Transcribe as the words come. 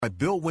by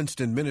Bill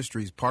Winston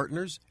Ministries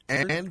partners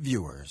and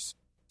viewers.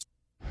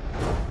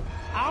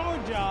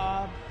 Our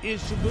job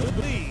is to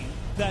believe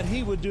that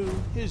he would do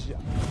his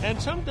job.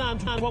 And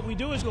sometimes what we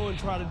do is go and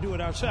try to do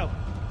it ourselves.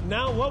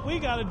 Now what we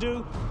got to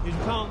do is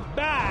come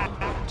back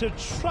to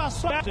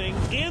trusting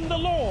in the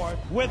Lord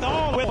with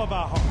all of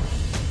our heart.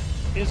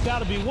 It's got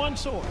to be one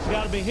source. It's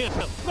got to be him.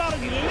 We've got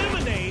to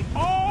eliminate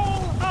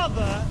all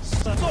other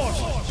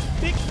sources.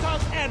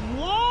 Because as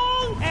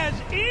long as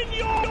in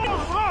your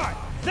heart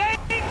they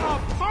are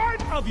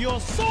part of your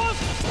source,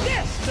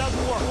 this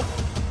doesn't work.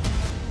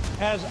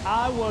 As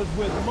I was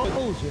with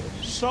Moses,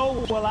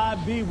 so will I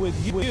be with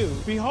you.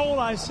 Behold,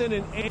 I send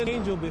an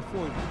angel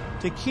before you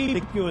to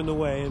keep you in the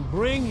way and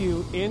bring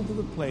you into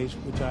the place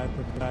which I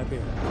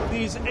prepared.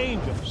 These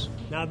angels,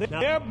 now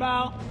they're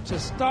about to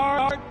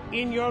start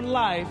in your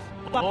life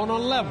on a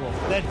level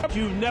that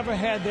you've never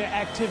had their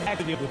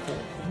activity before.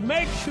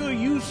 Make sure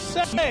you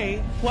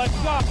say what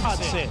God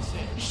says.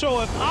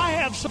 So if I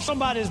have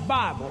somebody's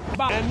Bible,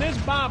 and this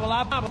Bible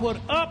I put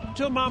up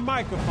to my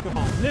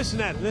microphone,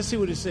 listen at it. Let's see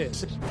what it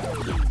says.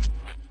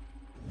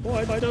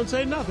 Boy, it don't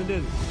say nothing,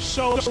 does it?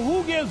 So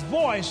who gives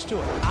voice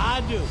to it? I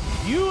do.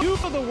 You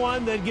are the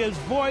one that gives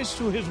voice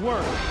to his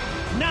word.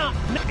 Now,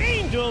 the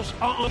angels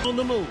are on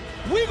the move.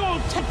 We're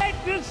going to take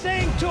this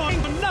thing to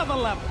another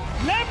level.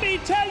 Let me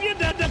tell you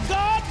that the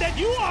God that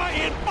you are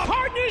in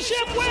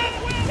partnership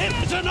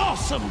with is an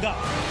awesome God.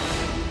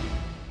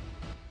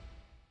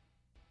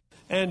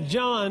 And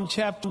John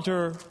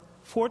chapter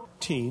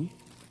 14,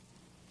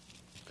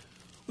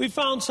 we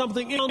found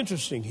something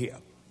interesting here.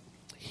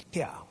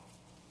 Yeah.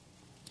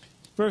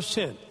 Verse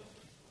 10.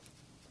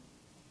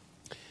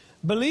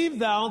 Believe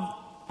thou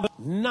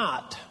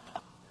not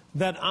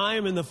that I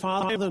am in the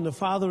Father and the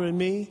Father in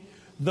me?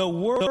 The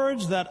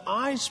words that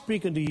I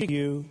speak unto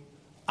you,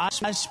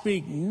 I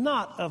speak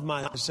not of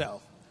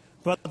myself,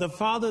 but the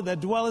Father that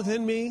dwelleth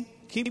in me,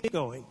 keep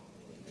going.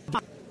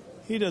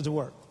 He does the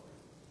work.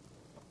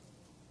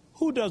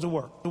 Who does the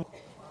work?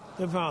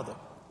 The Father.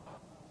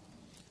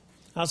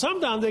 Now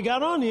sometimes they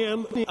got on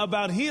him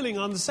about healing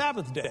on the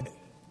Sabbath day.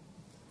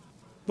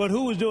 But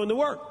who was doing the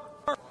work?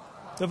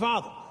 The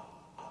Father.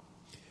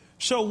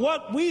 So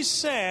what we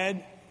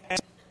said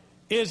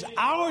is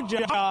our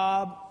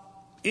job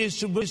is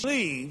to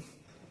believe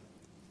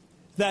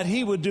that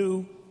he would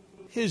do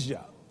his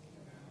job.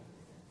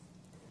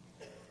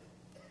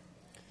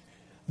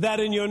 That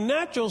in your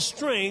natural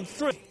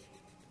strength,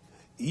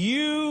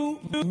 you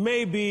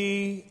may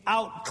be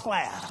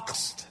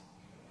outclassed.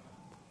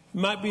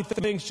 Might be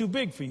things too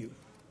big for you.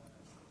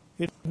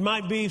 It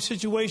might be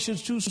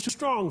situations too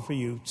strong for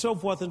you, so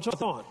forth and so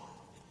on.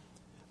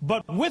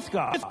 But with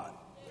God,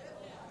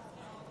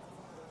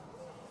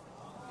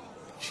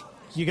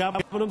 you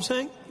got what I'm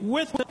saying?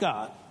 With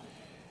God.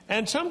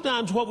 And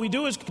sometimes what we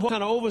do is kind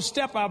of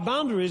overstep our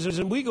boundaries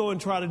and we go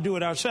and try to do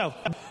it ourselves.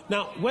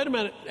 Now, wait a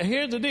minute.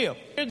 Here's the deal.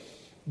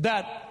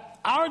 That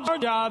our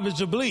job is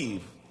to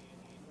believe.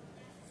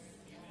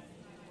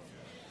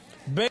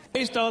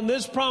 Based on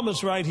this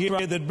promise right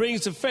here that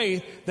brings to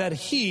faith that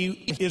he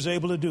is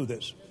able to do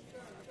this.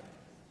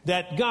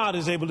 That God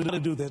is able to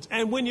do this.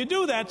 And when you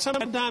do that,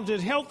 sometimes it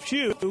helps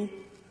you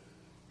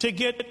to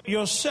get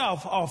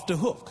yourself off the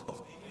hook.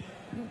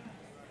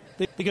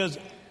 Because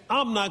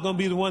I'm not going to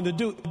be the one that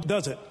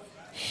does it.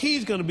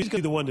 He's going to be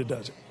the one that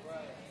does it.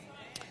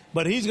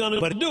 But he's going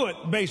to do it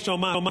based on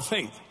my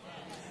faith.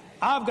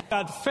 I've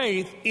got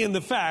faith in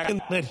the fact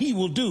that he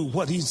will do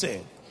what he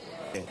said.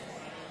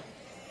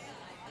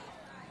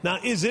 Now,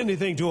 is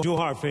anything too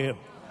hard for him?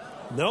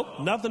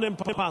 Nope, nothing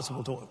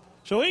impossible to him.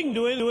 So he can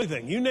do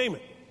anything, you name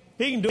it.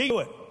 He can do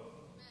it.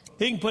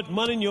 He can put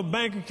money in your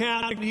bank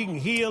account. He can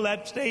heal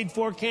that stage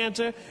 4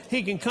 cancer.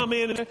 He can come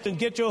in and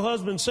get your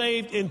husband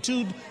saved in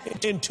two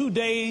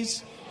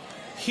days.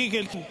 He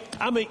can,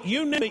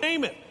 you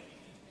name it.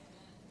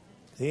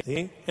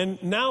 See?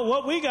 And now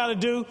what we got to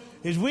do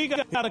is we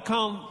got to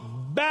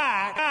come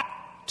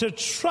back to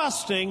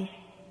trusting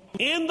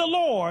in the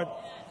Lord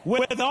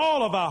with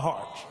all of our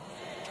hearts.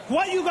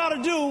 What you got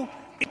to do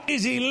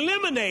is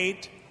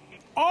eliminate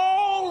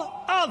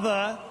all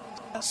other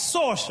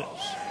sources.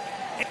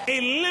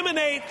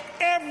 Eliminate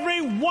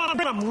every one of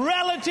them,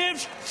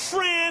 relatives,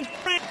 friends,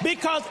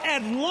 because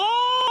as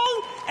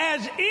long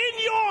as in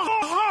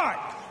your heart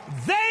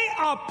they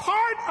are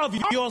part of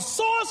your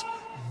source,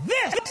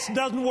 this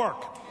doesn't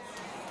work.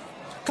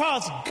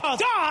 Because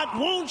God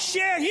won't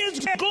share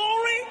his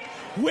glory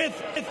with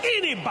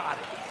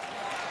anybody.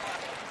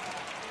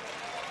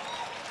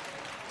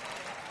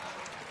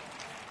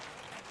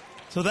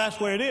 So that's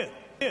where it is.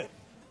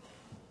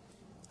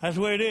 That's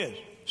where it is.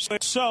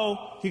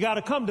 So you got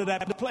to come to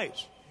that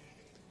place.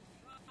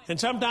 And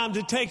sometimes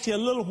it takes you a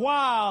little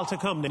while to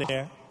come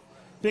there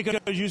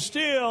because you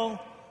still,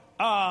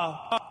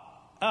 let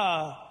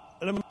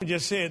me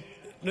just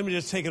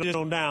take it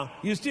on down.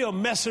 You're still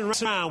messing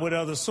around with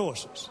other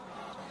sources.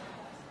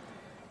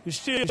 You're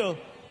still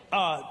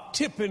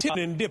tipping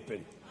and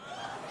dipping.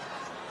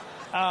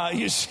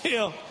 You're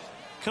still,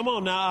 come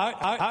on now,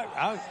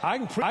 I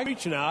can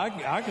preach now.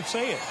 I can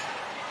say it.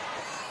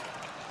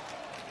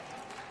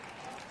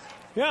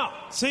 Yeah.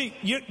 See,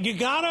 you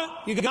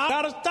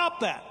gotta stop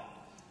that.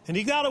 And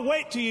you gotta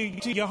wait till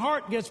your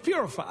heart gets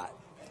purified.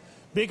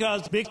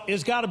 Because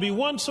it's gotta be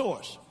one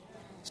source.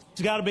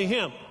 It's gotta be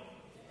him.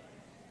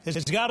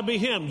 It's gotta be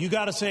him. You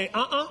gotta say,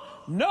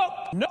 nope,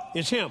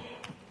 it's him.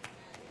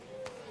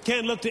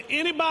 Can't look to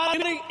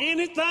anybody,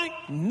 anything,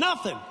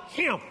 nothing.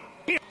 Him.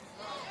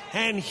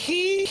 And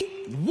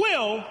he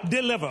will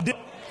deliver.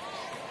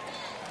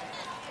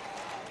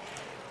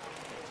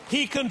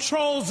 He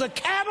controls the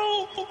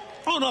cattle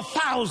on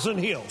 1,000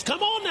 hills.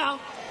 Come on now.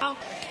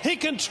 He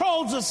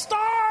controls the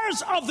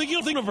stars of the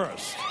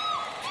universe.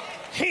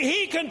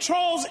 He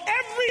controls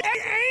every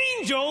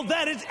angel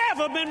that has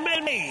ever been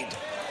made.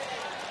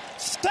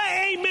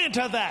 Say amen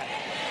to that.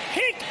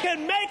 He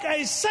can make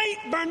a Saint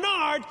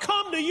Bernard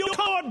come to your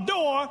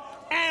door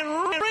and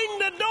ring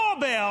the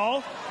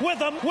doorbell with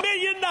 $1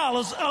 million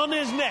on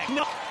his neck.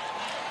 No.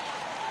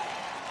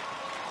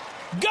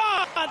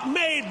 God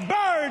made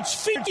birds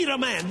feed a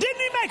man.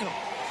 Didn't he make them?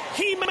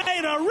 He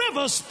made a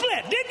river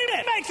split. Didn't he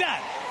make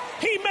that?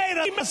 He made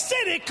a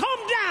city come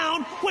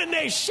down when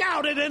they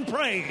shouted and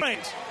prayed.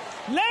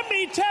 Let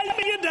me tell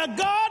you, the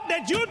God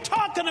that you're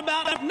talking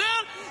about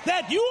now,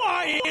 that you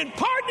are in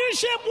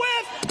partnership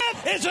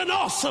with, is an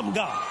awesome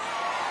God.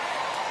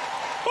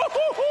 Woo!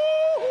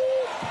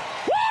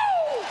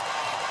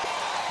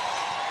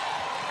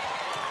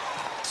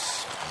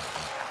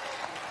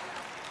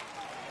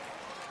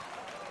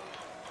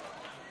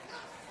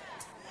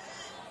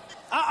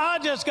 I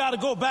just got to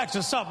go back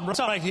to something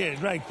right here,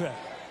 right there.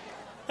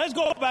 Let's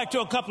go back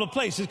to a couple of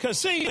places, because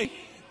see,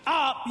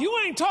 you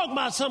ain't talking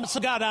about some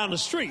guy down the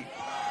street.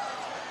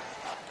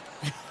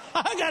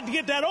 I got to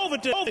get that over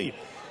to you.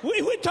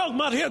 We talking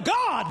about here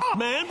God,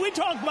 man. We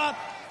talking about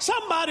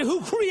somebody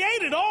who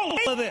created all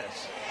of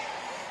this.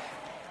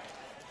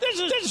 This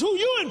is who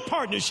you're in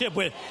partnership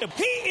with.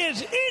 He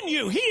is in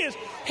you. He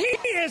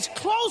is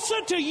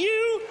closer to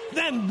you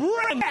than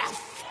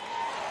breath.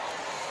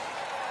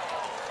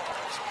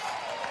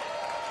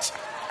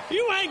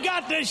 You ain't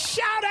got to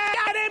shout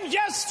at him,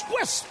 just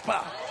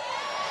whisper.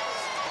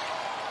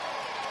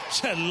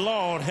 Said,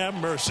 Lord have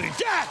mercy.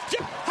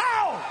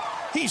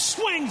 How? He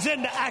swings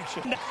into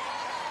action.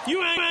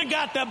 You ain't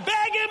got to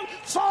beg him,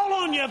 fall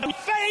on your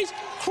face,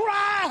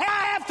 cry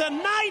half the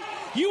night.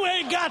 You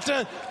ain't got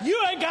to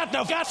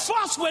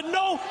fuss with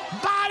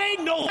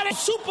nobody, no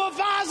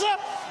supervisor.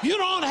 You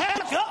don't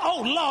have to.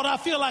 Oh, Lord, I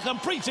feel like I'm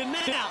preaching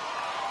now.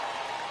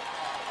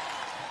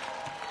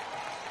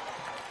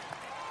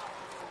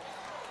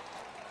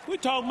 We're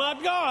talking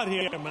about God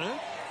here, man.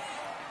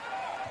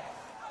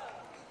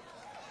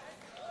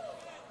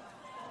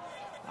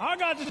 I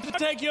got to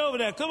take you over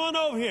there. Come on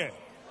over here.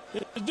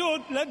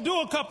 Let's do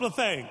a couple of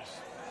things.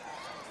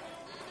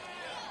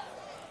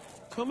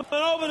 Come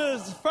on over to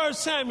 1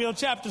 Samuel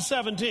chapter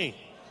 17.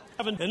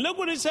 And look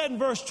what he said in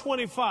verse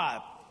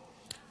 25.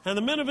 And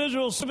the men of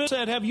Israel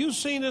said, have you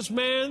seen this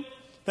man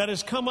that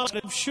has come up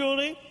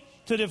surely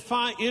to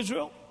defy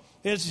Israel?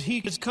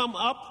 He has come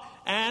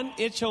up, and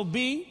it shall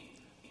be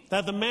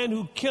that the man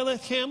who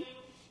killeth him,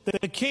 that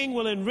the king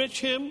will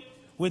enrich him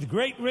with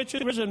great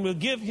riches and will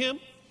give him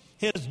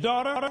his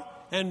daughter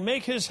and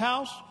make his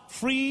house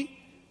free.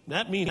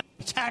 That means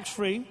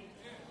tax-free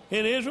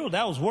in Israel.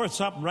 That was worth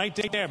something right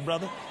there,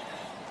 brother.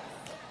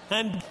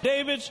 And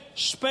David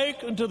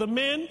spake unto the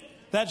men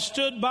that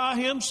stood by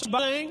him,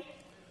 saying,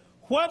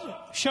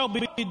 what shall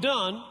be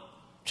done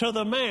to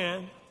the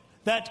man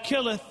that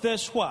killeth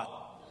this what?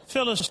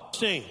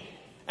 Philistine,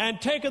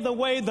 and taketh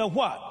away the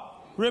what?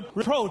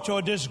 Reproach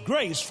or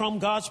disgrace from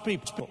God's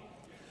people.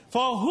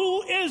 For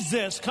who is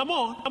this? Come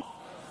on.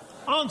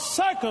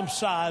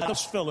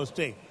 Uncircumcised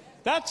Philistine.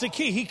 That's the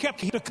key. He kept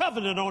the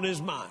covenant on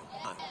his mind.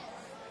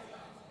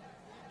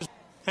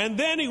 And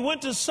then he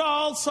went to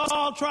Saul.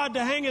 Saul tried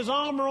to hang his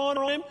armor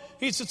on him.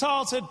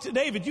 Saul said,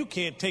 David, you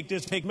can't take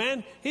this big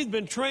man. He's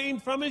been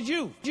trained from his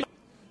youth.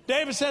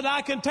 David said,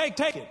 I can take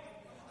it.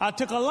 I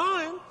took a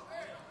lion.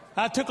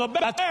 I took a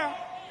bear.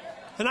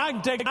 And I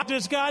can take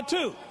this guy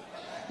too.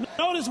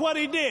 Notice what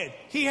he did.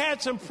 He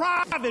had some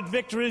private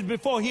victories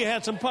before he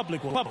had some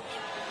public ones.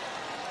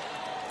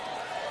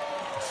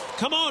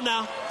 Come on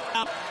now.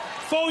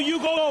 Before you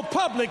go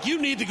public, you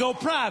need to go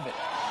private.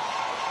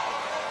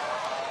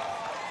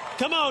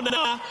 Come on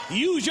now.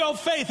 Use your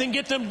faith and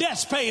get them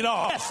debts paid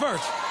off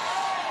first.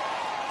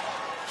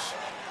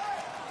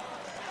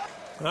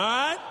 All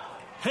right?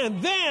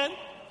 And then,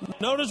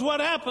 notice what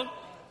happened.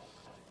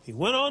 He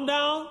went on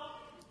down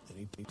and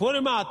he put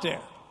him out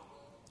there.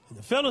 And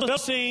the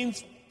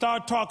Philistines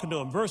started talking to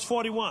him. Verse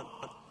 41.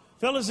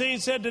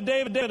 Philistines said to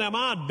David, am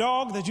I a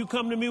dog that you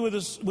come to me with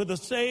a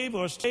stave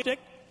or a stick?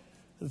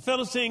 The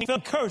Philistine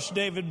cursed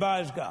David by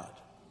his God.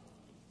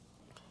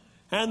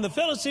 And the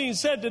Philistine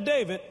said to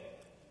David,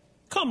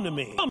 come to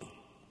me,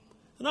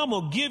 and I'm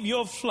going to give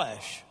your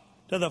flesh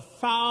to the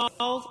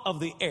fowls of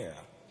the air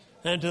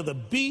and to the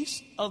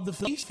beasts of the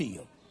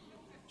field.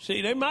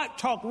 See, they might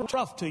talk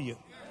rough to you.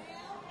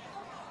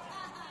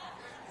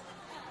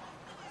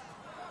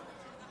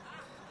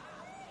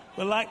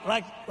 But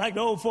like the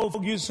old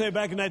folk used to say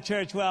back in that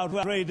church where I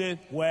was raised,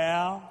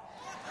 well,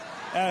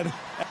 and,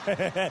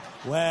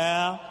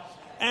 well.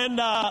 And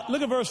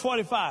look at verse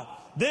 45.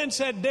 Then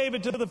said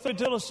David to the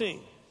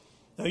Philistine,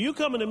 now you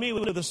coming to me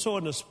with a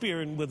sword and a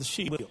spear and with a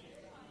shield.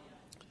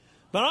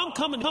 But I'm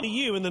coming to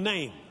you in the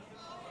name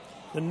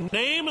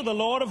of the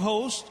Lord of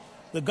hosts,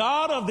 the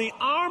God of the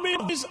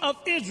armies of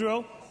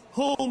Israel,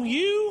 whom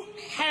you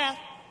have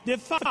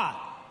defied.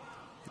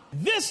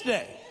 This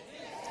day,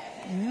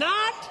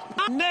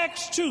 not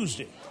next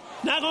Tuesday,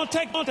 not going to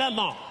take not that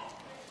long.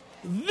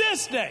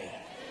 This day,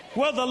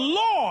 will the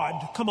Lord,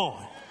 come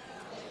on,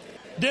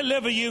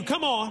 deliver you,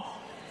 come on,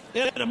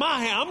 into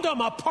my hand. I'm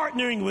talking about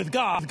partnering with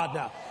God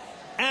now.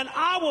 And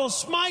I will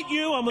smite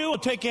you. I'm going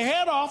to take your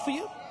head off of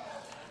you.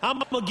 I'm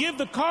going to give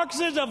the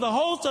carcasses of the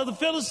host of the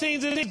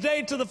Philistines this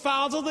day to the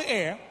fowls of the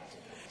air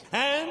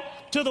and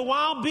to the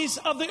wild beasts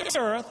of the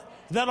earth,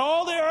 that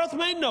all the earth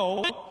may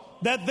know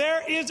that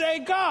there is a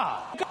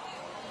God.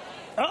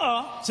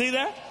 See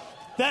that?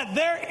 That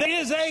there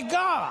is a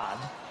God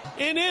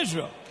in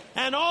Israel.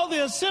 And all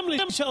the assembly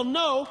shall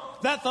know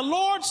that the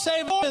Lord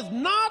saveth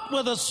not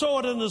with a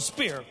sword and a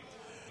spear.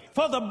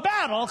 For the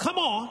battle, come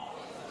on.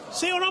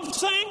 See what I'm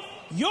saying?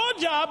 Your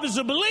job is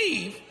to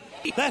believe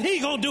that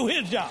He's going to do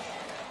His job.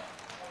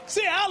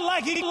 See, I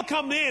like he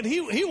come in.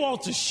 He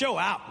wants to show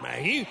out,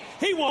 man.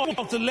 He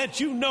wants to let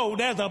you know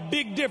there's a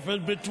big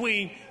difference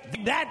between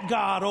that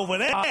God over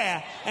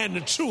there and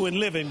the true and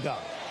living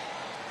God.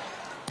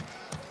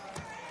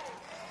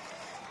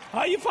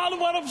 Are you following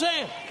what I'm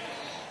saying?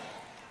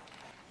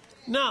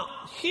 Now,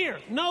 here,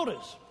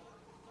 notice,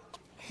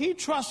 he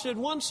trusted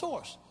one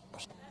source.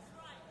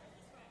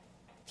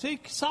 See,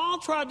 Saul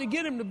tried to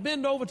get him to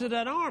bend over to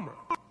that armor.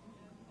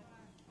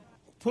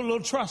 Put a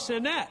little trust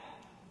in that.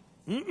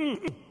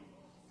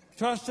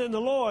 Trust in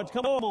the Lord,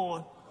 come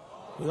on,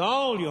 with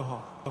all your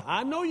heart.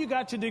 I know you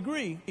got your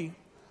degree,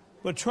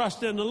 but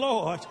trust in the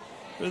Lord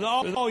with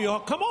all your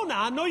heart. Come on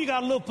now, I know you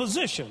got a little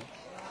position.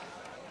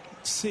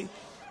 See,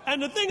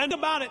 and the thing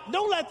about it,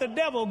 don't let the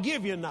devil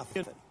give you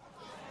nothing.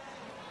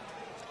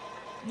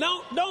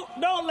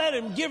 Don't let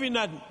him give you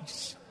nothing.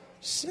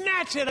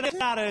 Snatch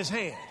it out of his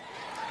hand.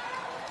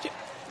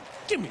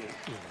 Give me it.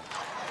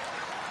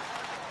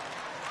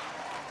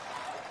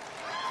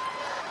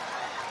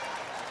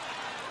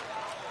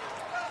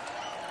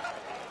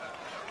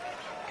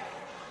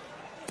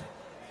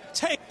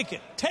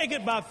 Take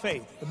it by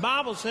faith. The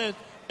Bible says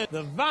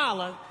the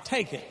violent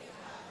take it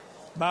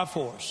by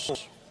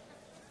force.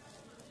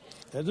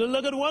 Let's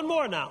look at one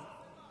more now.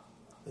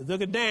 Let's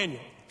look at Daniel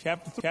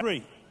chapter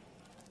 3.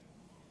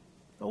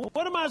 Now,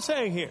 what am I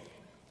saying here?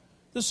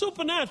 The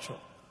supernatural.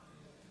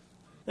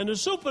 And the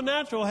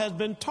supernatural has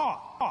been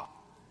taught.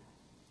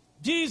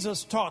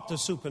 Jesus taught the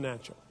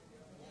supernatural.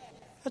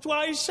 That's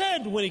why he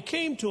said when he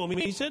came to him,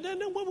 he said,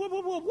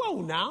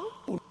 whoa now.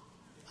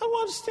 I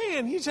don't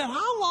understand. He said,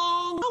 how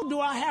long do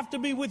I have to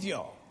be with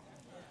y'all?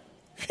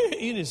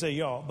 He didn't say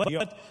y'all,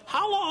 but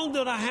how long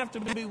did I have to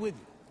be with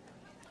you?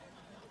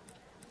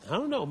 I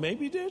don't know.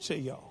 Maybe he did say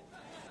y'all.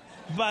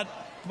 But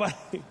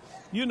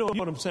you know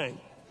what I'm saying.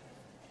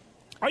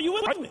 Are you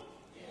with me?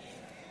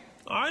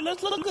 All right,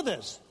 let's look at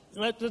this.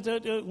 Where did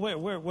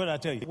I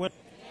tell you?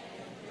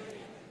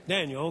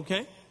 Daniel,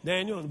 okay.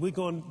 Daniel, we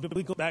go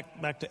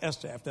back to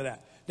Esther after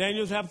that.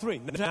 Daniel chapter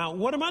 3. Now,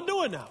 what am I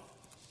doing now?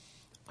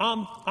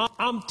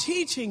 I'm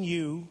teaching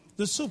you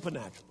the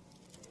supernatural.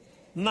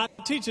 I'm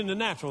not teaching the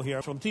natural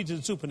here. I'm teaching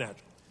the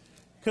supernatural.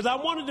 Because I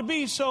want it to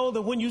be so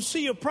that when you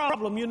see a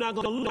problem, you're not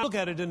going to look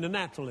at it in the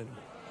natural anymore.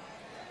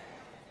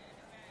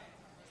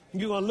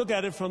 You're going to look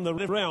at it from the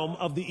realm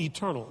of the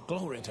eternal.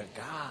 Glory to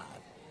God.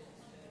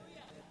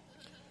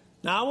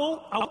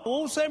 Now, I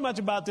won't say much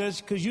about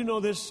this because you know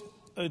this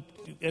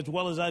as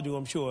well as I do,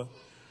 I'm sure.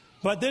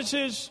 But this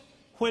is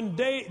when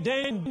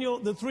Daniel,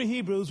 the three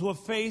Hebrews, were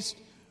faced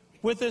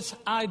with this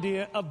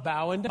idea of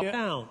bowing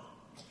down.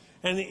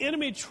 And the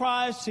enemy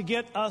tries to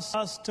get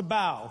us to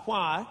bow.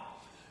 Why?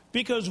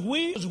 Because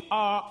we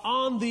are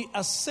on the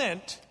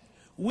ascent.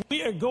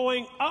 We are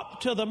going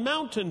up to the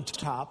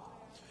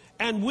mountaintop,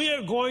 and we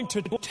are going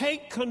to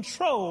take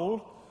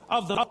control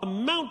of the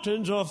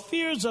mountains or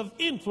spheres of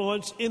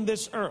influence in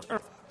this earth.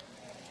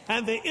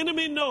 And the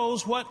enemy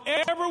knows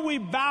whatever we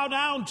bow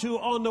down to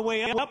on the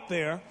way up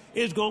there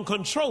is going to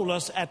control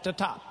us at the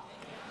top.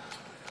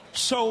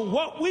 So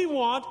what we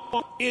want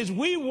is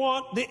we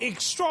want the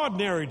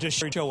extraordinary to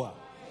show up.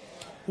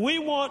 We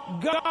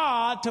want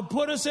God to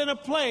put us in a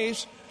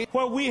place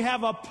where we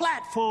have a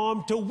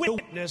platform to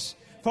witness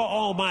for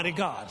Almighty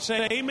God.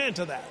 Say amen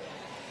to that.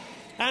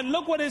 And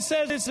look what it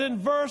says. It's in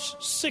verse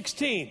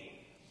 16.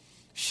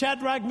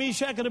 Shadrach,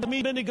 Meshach, and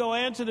Abednego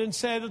answered and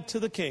said to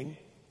the king,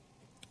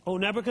 O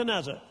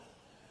Nebuchadnezzar,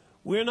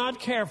 we're not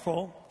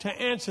careful to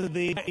answer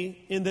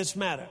thee in this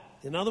matter.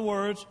 In other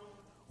words,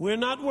 we're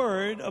not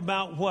worried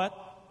about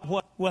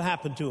what will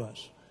happen to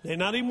us. They're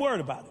not even worried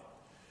about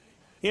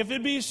it. If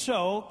it be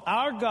so,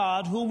 our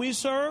God, whom we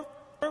serve,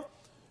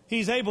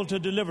 He's able to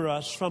deliver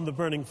us from the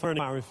burning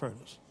fiery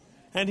furnace.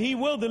 And He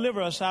will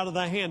deliver us out of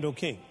thy hand, O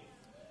king.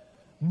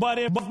 But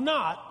if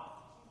not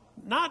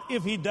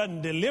if he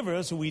doesn't deliver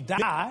us and we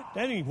die.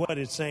 That ain't what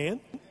it's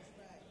saying.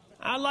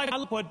 I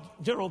like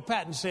what General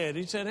Patton said.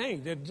 He said, hey,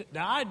 the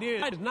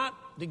idea is not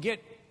to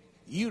get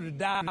you to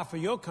die for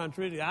your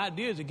country. The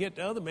idea is to get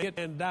the other man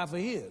to die for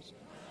his.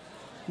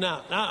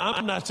 Now,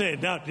 I'm not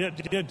saying that.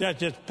 That's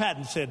just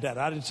Patton said that.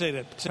 I didn't say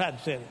that. Patton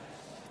said it.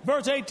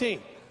 Verse 18.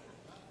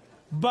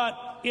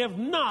 But if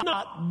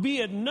not, be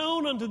it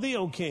known unto thee,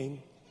 O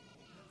king,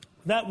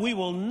 that we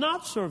will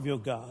not serve your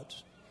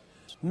gods,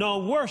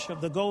 nor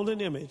worship the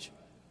golden image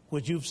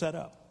which you've set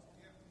up.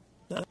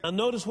 Now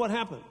notice what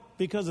happened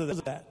because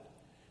of that.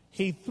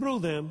 He threw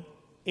them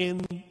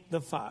in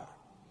the fire.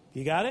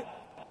 You got it?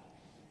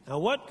 Now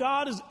what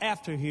God is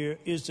after here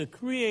is to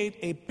create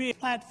a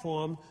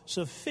platform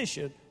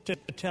sufficient to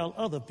tell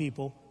other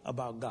people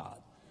about God.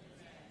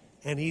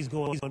 And he's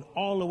going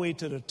all the way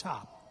to the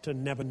top to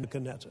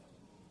Nebuchadnezzar.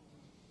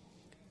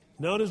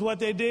 Notice what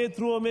they did,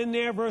 threw him in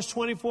there. Verse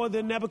 24,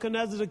 then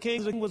Nebuchadnezzar the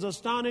king was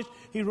astonished.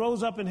 He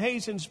rose up in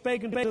haste and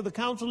spake unto the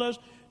counselors,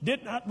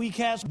 did not we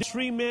cast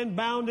 3 men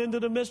bound into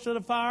the midst of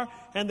the fire?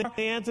 And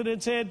they answered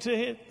and said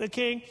to the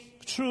king,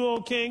 true,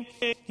 O king.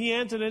 He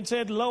answered and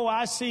said, lo,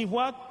 I see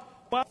what?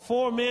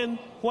 4 men,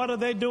 what are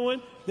they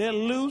doing? They're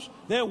loose.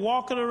 They're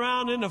walking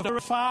around in the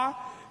fire,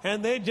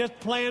 and they're just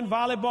playing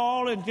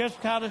volleyball and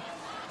just kind of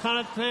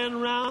playing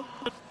around.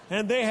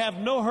 And they have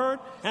no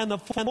hurt, and the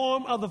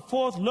form of the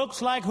 4th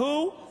looks like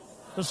who?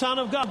 The Son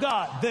of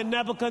God. Then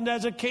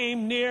Nebuchadnezzar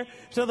came near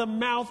to the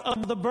mouth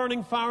of the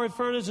burning fiery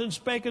furnace and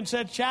spake and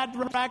said,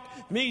 Shadrach,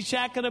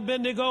 Meshach, and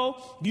Abednego,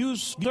 you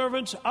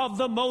servants of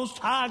the Most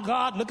High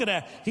God. Look at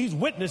that. He's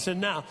witnessing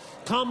now.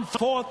 Come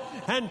forth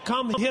and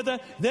come hither.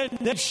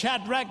 Then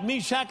Shadrach,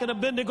 Meshach, and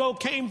Abednego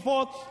came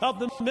forth of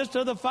the midst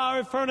of the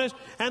fiery furnace,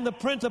 and the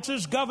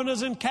princes,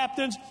 governors, and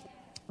captains,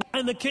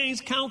 and the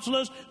king's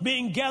counselors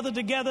being gathered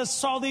together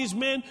saw these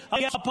men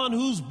upon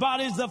whose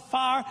bodies the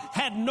fire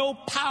had no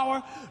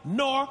power,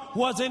 nor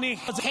was any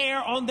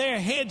hair on their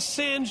heads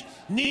singed,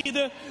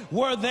 neither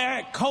were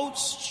their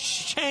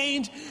coats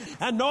changed,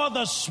 and nor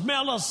the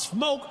smell of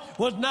smoke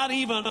was not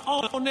even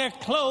on their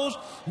clothes.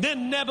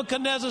 Then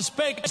Nebuchadnezzar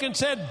spake and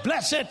said,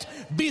 blessed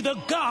be the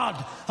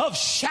God of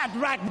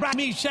Shadrach,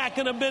 Meshach,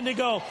 and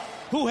Abednego,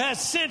 who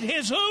has sent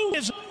his who?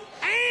 His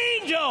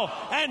angel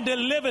and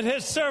delivered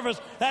his servants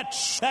that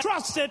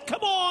trusted,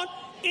 come on,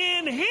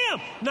 in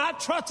him. Not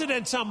trusted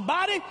in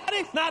somebody,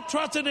 not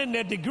trusted in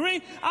their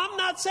degree. I'm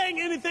not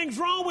saying anything's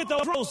wrong with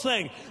those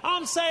things.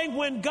 I'm saying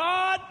when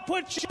God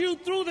puts you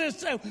through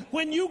this,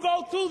 when you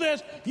go through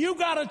this, you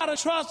got to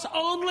trust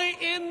only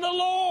in the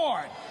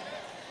Lord.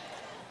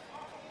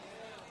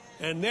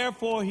 And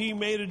therefore he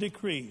made a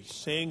decree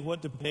saying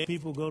what the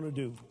people are going to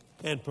do,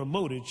 and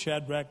promoted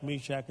Shadrach,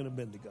 Meshach, and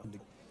Abednego.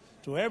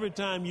 So every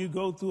time you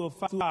go through a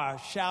fire,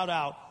 shout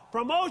out,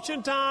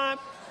 promotion time.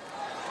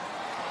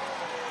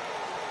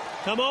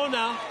 Come on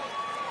now.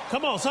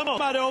 Come on,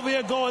 somebody over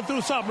here going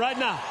through something right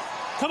now.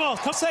 Come on,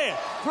 come say it.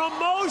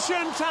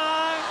 Promotion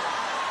time.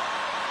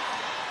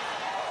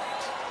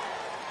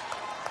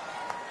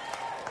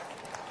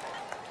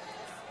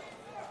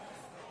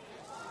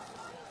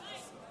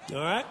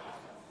 All right.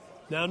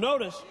 Now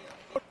notice,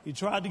 he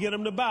tried to get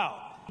them to bow.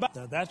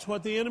 Now that's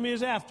what the enemy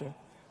is after,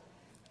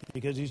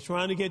 because he's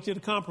trying to get you to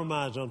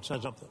compromise on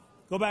something.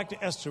 Go back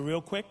to Esther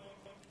real quick.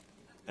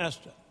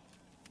 Esther.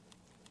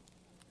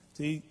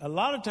 See, a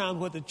lot of times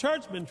what the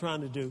church's been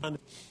trying to do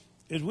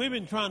is we've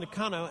been trying to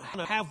kind of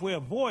halfway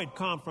avoid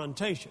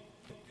confrontation.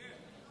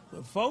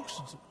 But folks,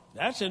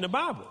 that's in the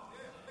Bible.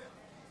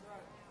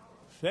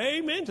 Say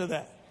amen to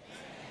that.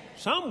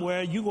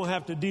 Somewhere you're going to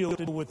have to deal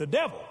with the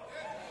devil.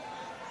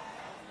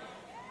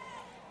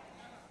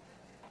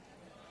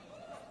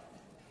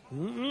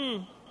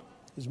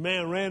 This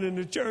man ran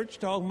into church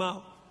talking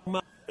about,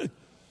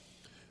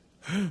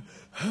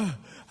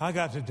 I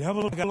got the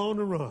devil on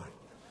the run.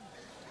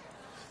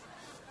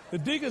 The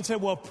deacon said,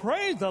 well,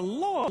 praise the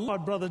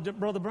Lord, Brother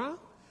Brown.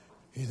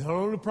 The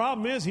only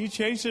problem is he's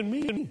chasing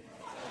me.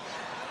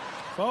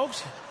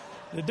 Folks,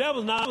 the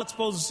devil's not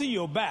supposed to see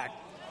your back.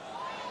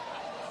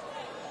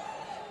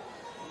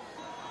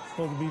 He's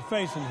supposed to be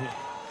facing him.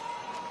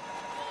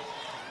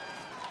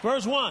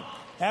 Verse 1.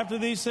 After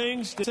these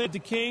things, did the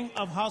king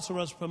of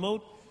Ahasuerus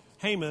promote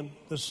Haman,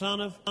 the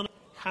son of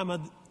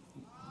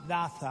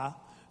Hammedatha,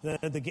 the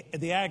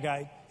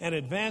Agagite, and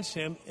advanced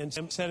him and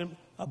set him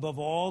above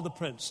all the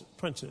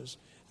princes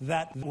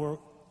that were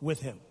with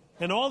him.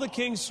 And all the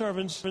king's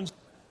servants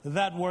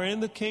that were in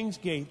the king's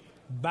gate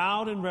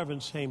bowed and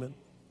reverenced Haman.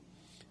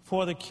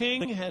 For the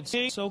king had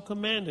so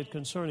commanded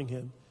concerning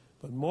him.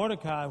 But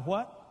Mordecai,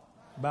 what?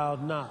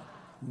 Bowed not,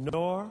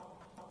 nor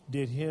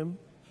did him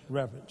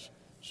reverence.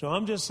 So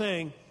I'm just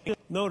saying,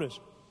 notice,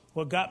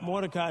 what got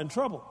Mordecai in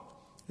trouble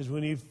is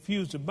when he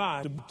refused to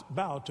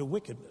bow to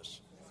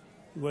wickedness.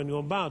 He wasn't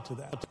going to bow to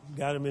that.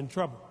 Got him in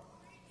trouble.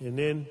 And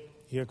then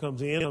here comes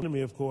the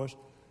enemy, of course,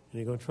 and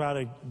they're going to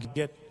try to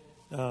get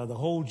the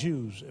whole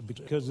Jews,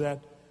 because they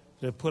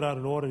put out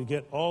an order to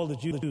get all the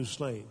Jews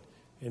slain.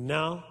 And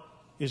now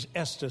is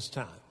Esther's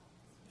time.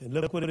 And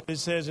look what it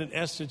says in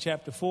Esther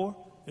chapter 4.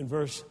 in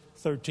verse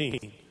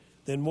 13.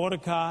 Then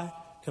Mordecai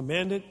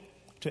commanded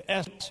to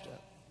Esther,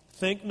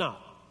 think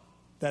not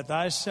that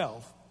thou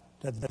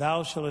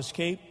shalt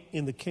escape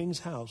in the king's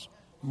house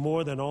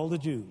more than all the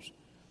Jews.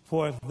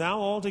 For if thou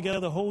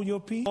altogether hold your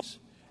peace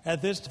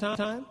at this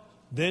time,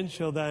 then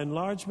shall thy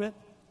enlargement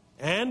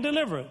and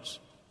deliverance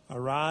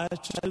arise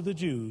to the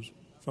Jews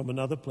from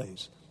another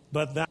place.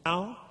 But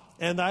thou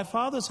and thy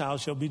father's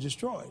house shall be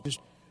destroyed.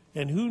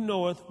 And who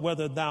knoweth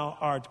whether thou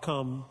art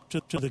come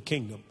to the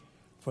kingdom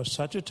for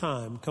such a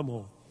time, come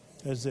on,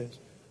 as this.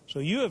 So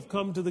you have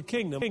come to the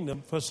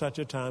kingdom for such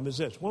a time as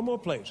this. One more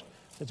place.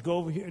 Let's go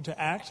over here to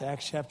Acts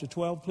chapter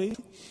 12, please.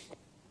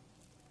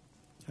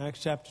 Acts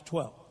chapter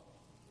 12.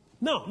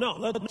 No,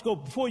 let's go,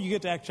 before you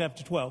get to Acts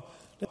chapter 12,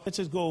 let's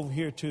just go over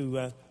here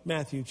to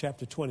Matthew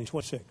chapter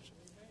 26.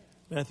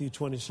 Matthew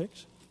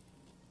 26.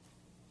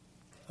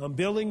 I'm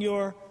building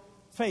your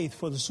faith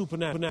for the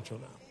supernatural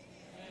now.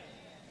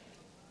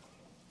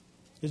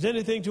 Is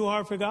anything too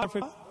hard for God?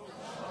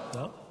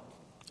 No?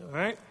 All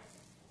right.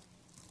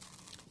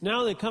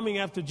 Now they're coming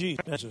after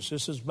Jesus.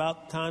 This is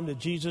about the time that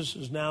Jesus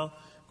is now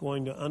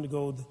going to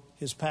undergo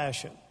his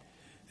passion.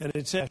 And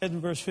it says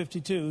in verse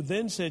 52,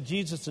 then said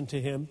Jesus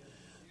unto him,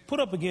 put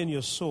up again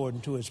your sword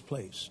into its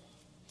place.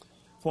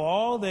 For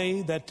all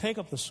they that take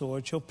up the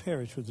sword shall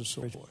perish with the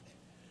sword.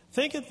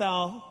 Thinkest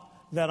thou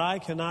that I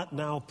cannot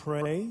now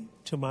pray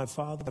to my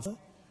Father,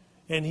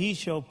 and he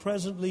shall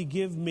presently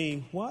give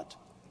me what?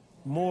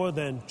 More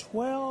than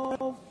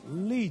 12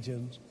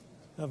 legions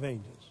of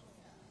angels.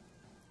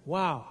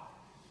 Wow.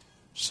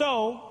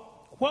 So,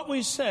 what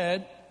we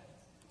said,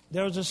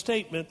 there was a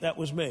statement that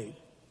was made.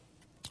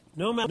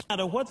 No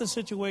matter what the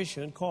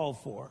situation called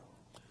for,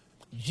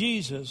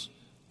 Jesus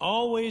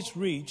always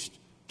reached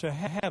to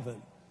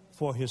heaven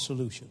for his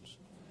solutions.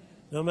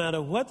 No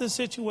matter what the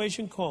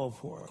situation called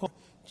for,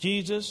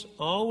 Jesus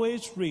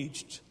always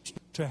reached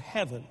to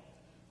heaven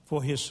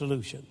for his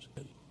solutions.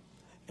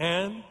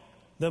 And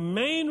the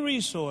main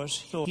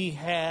resource he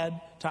had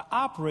to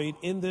operate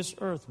in this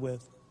earth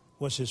with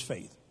was his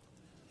faith.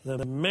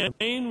 The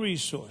main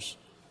resource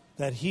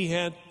that he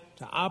had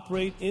to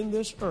operate in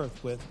this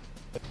earth with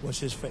was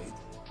his faith.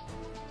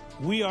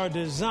 We are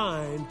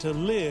designed to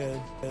live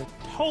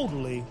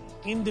totally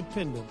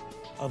independent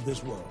of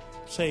this world.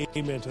 Say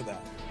amen to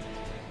that.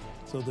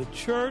 So the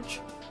church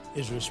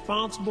is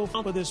responsible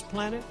for this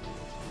planet.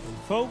 And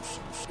folks,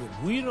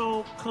 if we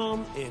don't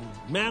come and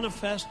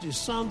manifest the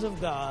sons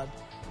of God,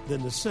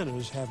 then the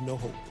sinners have no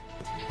hope.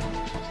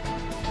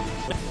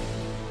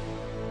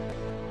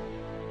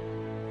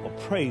 Well,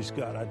 praise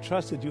God. I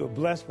trust that you are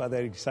blessed by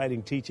that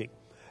exciting teaching.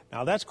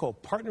 Now, that's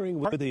called partnering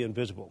with the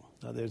invisible.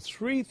 Now, there's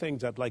three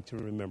things I'd like to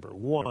remember.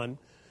 One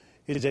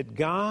is that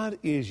God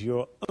is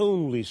your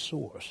only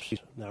source.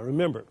 Now,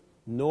 remember,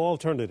 no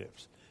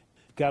alternatives.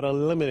 You've got to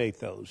eliminate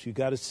those. You've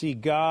got to see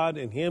God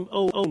and him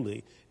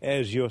only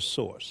as your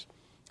source.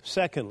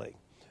 Secondly,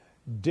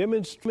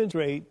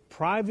 demonstrate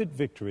private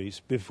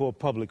victories before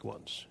public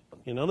ones.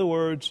 In other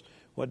words,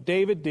 what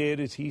David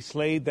did is he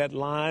slayed that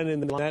lion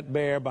and that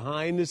bear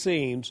behind the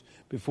scenes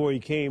before he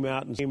came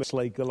out and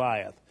slayed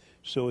Goliath.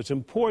 So it's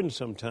important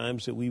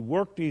sometimes that we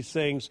work these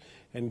things,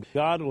 and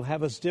God will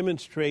have us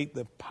demonstrate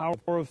the power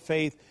of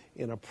faith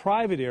in a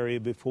private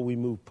area before we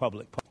move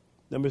public.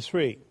 Number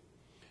three,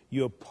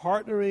 you're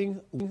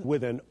partnering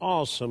with an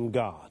awesome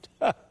God.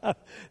 Now,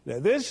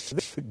 this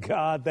is a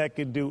God that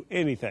can do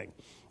anything,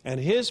 and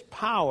his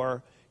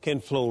power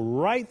can flow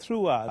right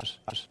through us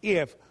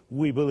if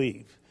we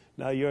believe.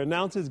 Now, your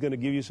announcer is going to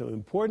give you some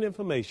important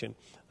information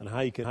on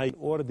how you can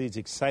order these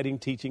exciting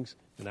teachings,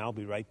 and I'll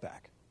be right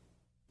back.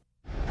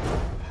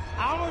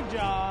 Our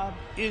job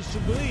is to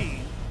believe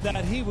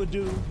that he would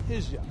do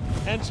his job.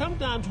 And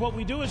sometimes what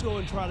we do is go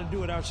and try to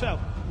do it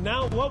ourselves.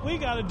 Now what we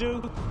got to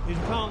do is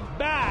come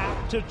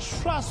back to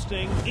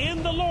trusting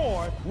in the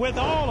Lord with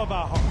all of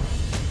our heart.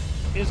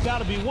 It's got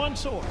to be one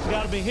source. It's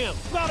got to be him.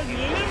 We've got to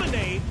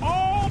eliminate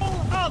all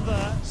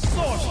other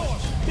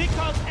sources.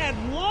 Because as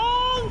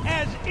long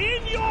as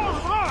in your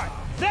heart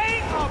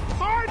they are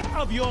part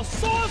of your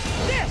source,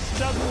 this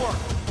doesn't work.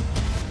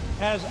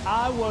 As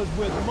I was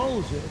with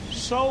Moses,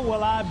 so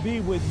will I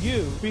be with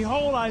you.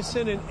 Behold, I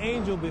send an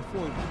angel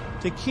before you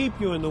to keep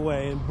you in the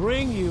way and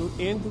bring you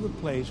into the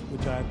place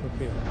which I have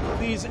prepared.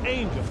 These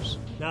angels,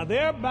 now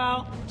they're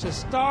about to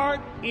start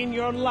in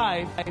your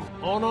life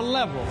on a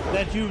level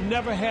that you've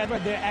never had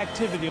their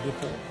activity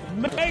before.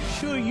 Make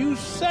sure you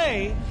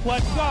say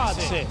what God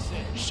says.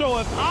 So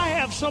if I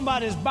have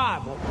somebody's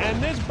Bible,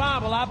 and this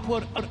Bible I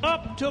put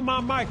up to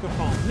my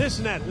microphone,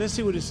 listen at it. Let's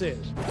see what it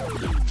says.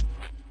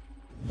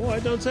 Boy,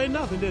 it don't say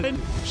nothing, does it?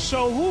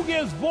 So who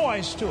gives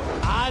voice to it?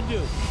 I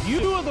do.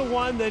 You are the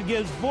one that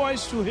gives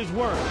voice to his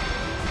word.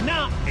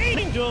 Now,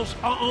 angels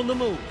are on the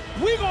move.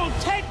 We're going to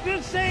take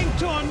this thing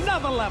to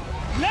another level.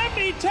 Let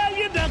me tell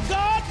you, the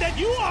God that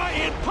you are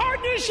in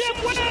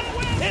partnership with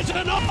is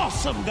an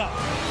awesome God.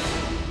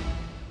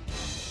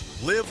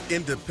 Live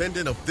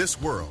independent of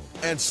this world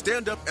and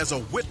stand up as a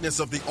witness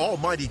of the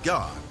Almighty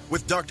God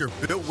with Dr.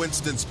 Bill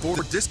Winston's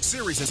 4-disc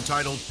series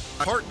entitled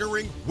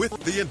Partnering with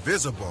the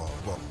Invisible.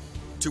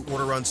 To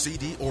order on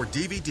CD or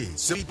DVD,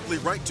 simply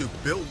write to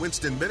Bill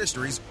Winston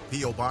Ministries,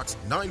 P.O. Box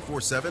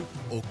 947,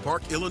 Oak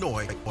Park,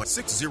 Illinois,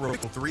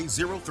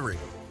 60303.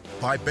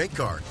 By bank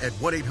card at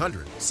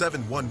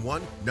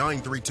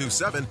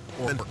 1-800-711-9327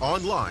 or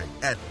online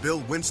at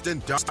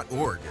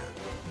billwinston.org.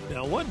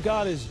 Now, what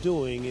God is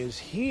doing is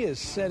He is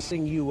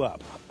setting you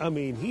up. I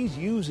mean, He's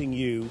using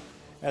you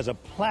as a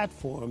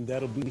platform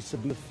that'll be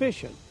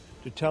sufficient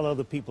to tell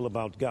other people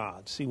about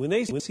God. See, when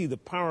they see the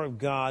power of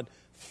God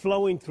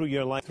flowing through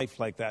your life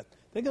like that,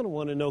 they're going to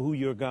want to know who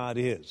your God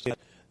is.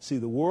 See,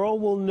 the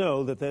world will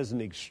know that there's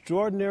an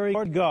extraordinary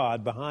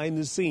God behind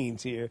the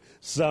scenes here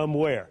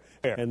somewhere.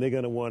 And they're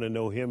going to want to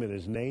know Him, and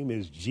His name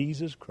is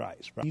Jesus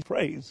Christ. Right?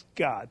 Praise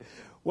God.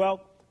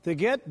 Well, to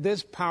get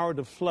this power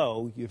to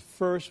flow, you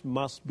first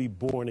must be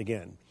born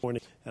again.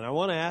 And I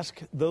want to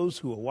ask those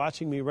who are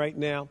watching me right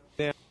now,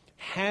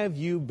 have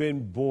you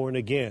been born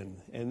again?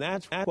 And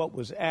that's what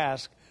was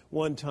asked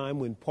one time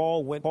when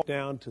Paul went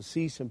down to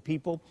see some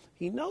people.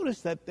 He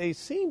noticed that they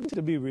seemed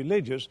to be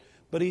religious,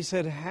 but he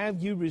said,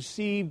 have you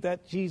received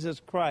that Jesus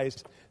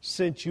Christ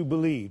since you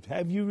believed?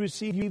 Have you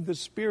received the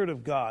Spirit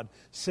of God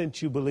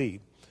since you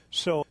believed?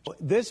 So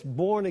this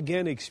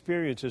born-again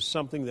experience is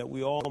something that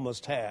we all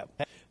must have.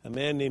 A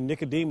man named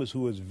Nicodemus,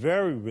 who was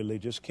very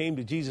religious, came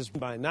to Jesus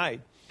by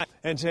night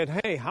and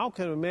said, hey, how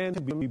can a man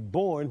be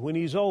born when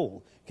he's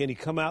old? Can he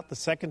come out the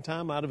second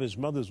time out of his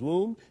mother's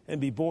womb and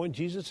be born?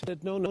 Jesus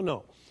said,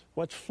 no.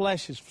 What's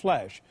flesh is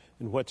flesh,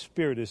 and what's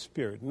spirit is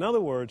spirit. In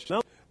other words,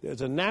 there's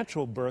a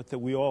natural birth that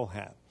we all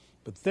have.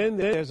 But then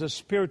there's a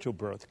spiritual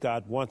birth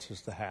God wants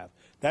us to have.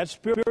 That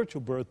spiritual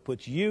birth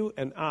puts you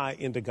and I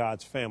into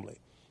God's family.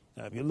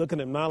 Now, if you're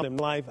looking at my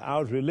life, I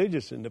was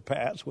religious in the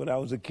past when I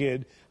was a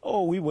kid.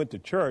 Oh, we went to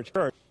church.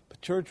 But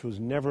church was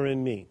never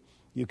in me.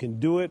 You can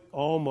do it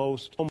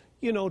almost,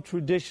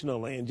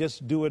 traditionally and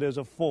just do it as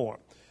a form.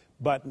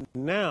 But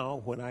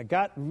now, when I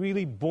got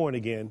really born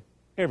again,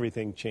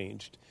 everything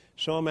changed.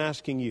 So I'm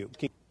asking you,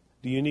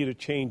 do you need a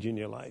change in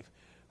your life?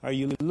 Are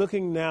you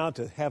looking now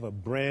to have a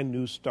brand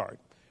new start?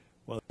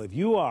 Well, if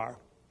you are,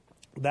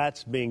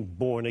 that's being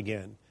born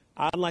again.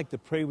 I'd like to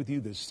pray with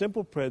you the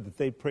simple prayer that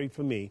they prayed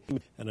for me,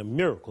 and a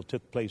miracle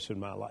took place in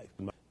my life.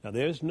 Now,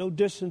 there's no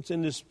distance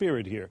in the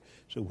spirit here.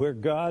 So where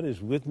God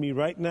is with me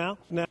right now,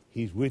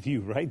 He's with you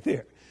right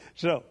there.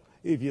 So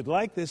if you'd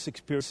like this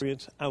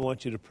experience, I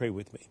want you to pray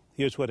with me.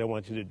 Here's what I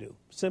want you to do.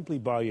 Simply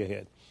bow your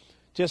head.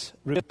 Just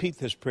repeat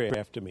this prayer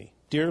after me.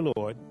 Dear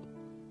Lord,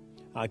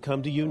 I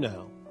come to you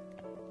now,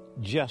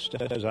 just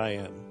as I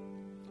am.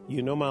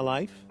 You know my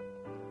life.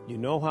 You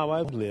know how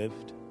I've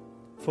lived.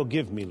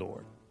 Forgive me,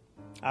 Lord.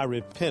 I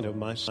repent of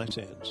my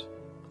sins.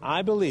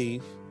 I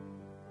believe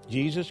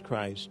Jesus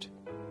Christ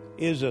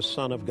is the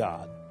Son of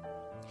God.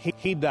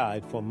 He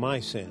died for my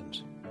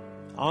sins.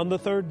 On the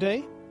third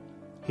day,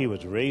 He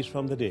was raised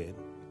from the dead.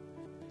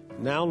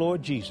 Now,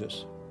 Lord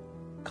Jesus,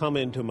 come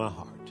into my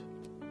heart.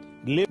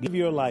 Live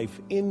your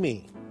life in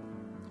me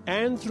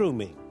and through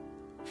me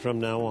from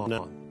now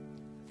on.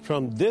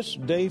 From this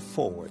day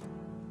forward,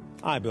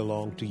 I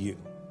belong to you.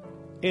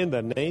 In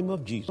the name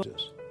of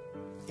Jesus,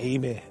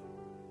 amen.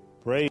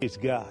 Praise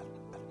God.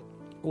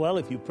 Well,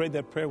 if you prayed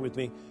that prayer with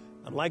me,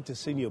 I'd like to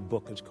send you a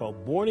book. It's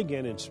called Born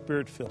Again and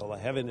Spirit-Filled. I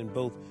have it in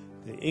both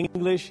the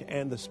English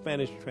and the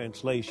Spanish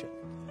translation.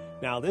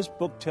 Now, this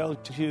book tells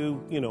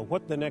you,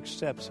 what the next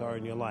steps are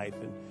in your life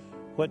and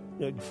what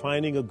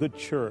finding a good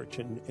church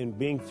and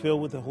being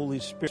filled with the Holy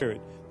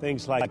Spirit,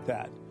 things like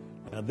that.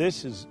 Now,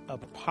 this is a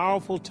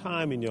powerful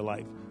time in your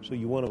life, so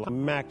you want to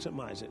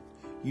maximize it.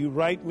 You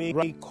write me,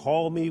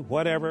 call me,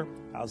 whatever.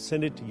 I'll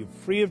send it to you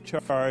free of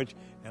charge,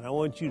 and I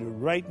want you to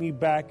write me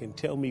back and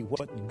tell me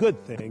what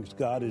good things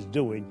God is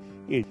doing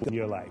in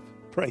your life.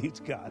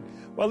 Praise God.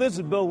 Well, this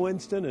is Bill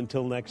Winston.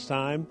 Until next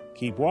time,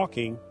 keep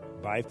walking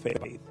by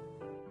faith.